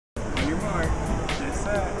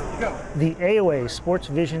The AOA Sports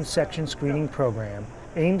Vision Section Screening Program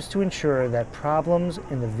aims to ensure that problems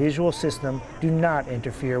in the visual system do not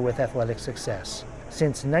interfere with athletic success.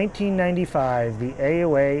 Since 1995, the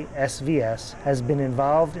AOA SVS has been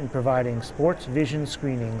involved in providing sports vision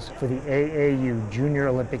screenings for the AAU Junior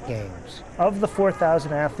Olympic Games. Of the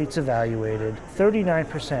 4,000 athletes evaluated,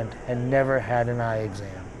 39% had never had an eye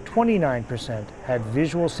exam. 29% had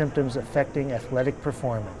visual symptoms affecting athletic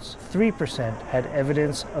performance, 3% had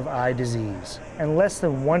evidence of eye disease, and less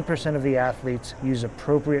than 1% of the athletes use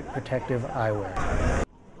appropriate protective eyewear.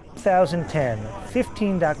 In 2010,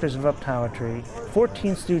 15 doctors of optometry,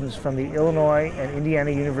 14 students from the Illinois and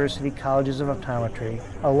Indiana University Colleges of Optometry,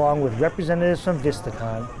 along with representatives from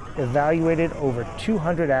Vistakon, evaluated over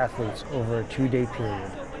 200 athletes over a 2-day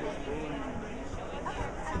period.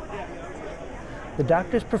 The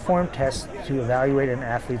doctors performed tests to evaluate an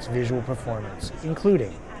athlete's visual performance,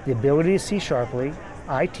 including the ability to see sharply,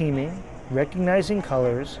 eye teaming, recognizing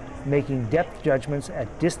colors, making depth judgments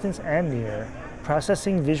at distance and near,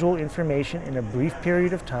 processing visual information in a brief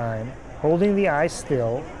period of time, holding the eyes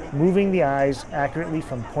still, moving the eyes accurately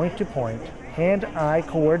from point to point, hand-eye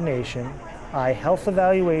coordination, eye health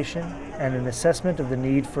evaluation, and an assessment of the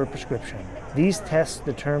need for a prescription. These tests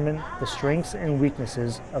determine the strengths and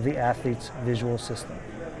weaknesses of the athlete's visual system.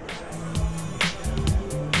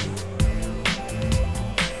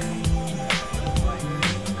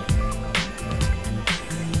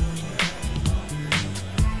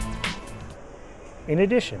 In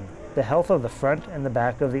addition, the health of the front and the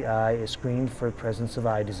back of the eye is screened for presence of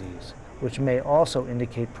eye disease, which may also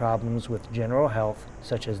indicate problems with general health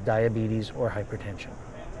such as diabetes or hypertension.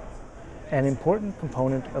 An important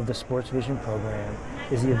component of the sports vision program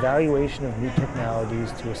is the evaluation of new technologies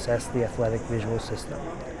to assess the athletic visual system.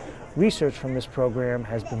 Research from this program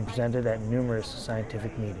has been presented at numerous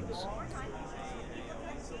scientific meetings.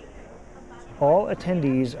 All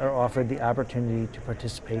attendees are offered the opportunity to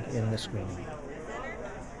participate in the screening.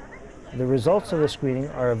 The results of the screening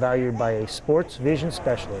are evaluated by a sports vision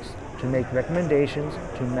specialist to make recommendations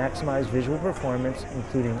to maximize visual performance,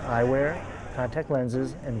 including eyewear, contact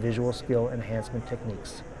lenses, and visual skill enhancement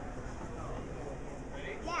techniques.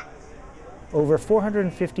 Over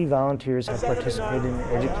 450 volunteers have participated in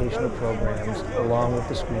educational programs along with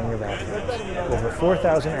the screening of athletes. Over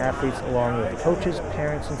 4,000 athletes, along with coaches,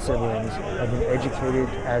 parents, and siblings, have been educated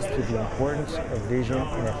as to the importance of vision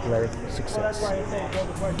in athletic success.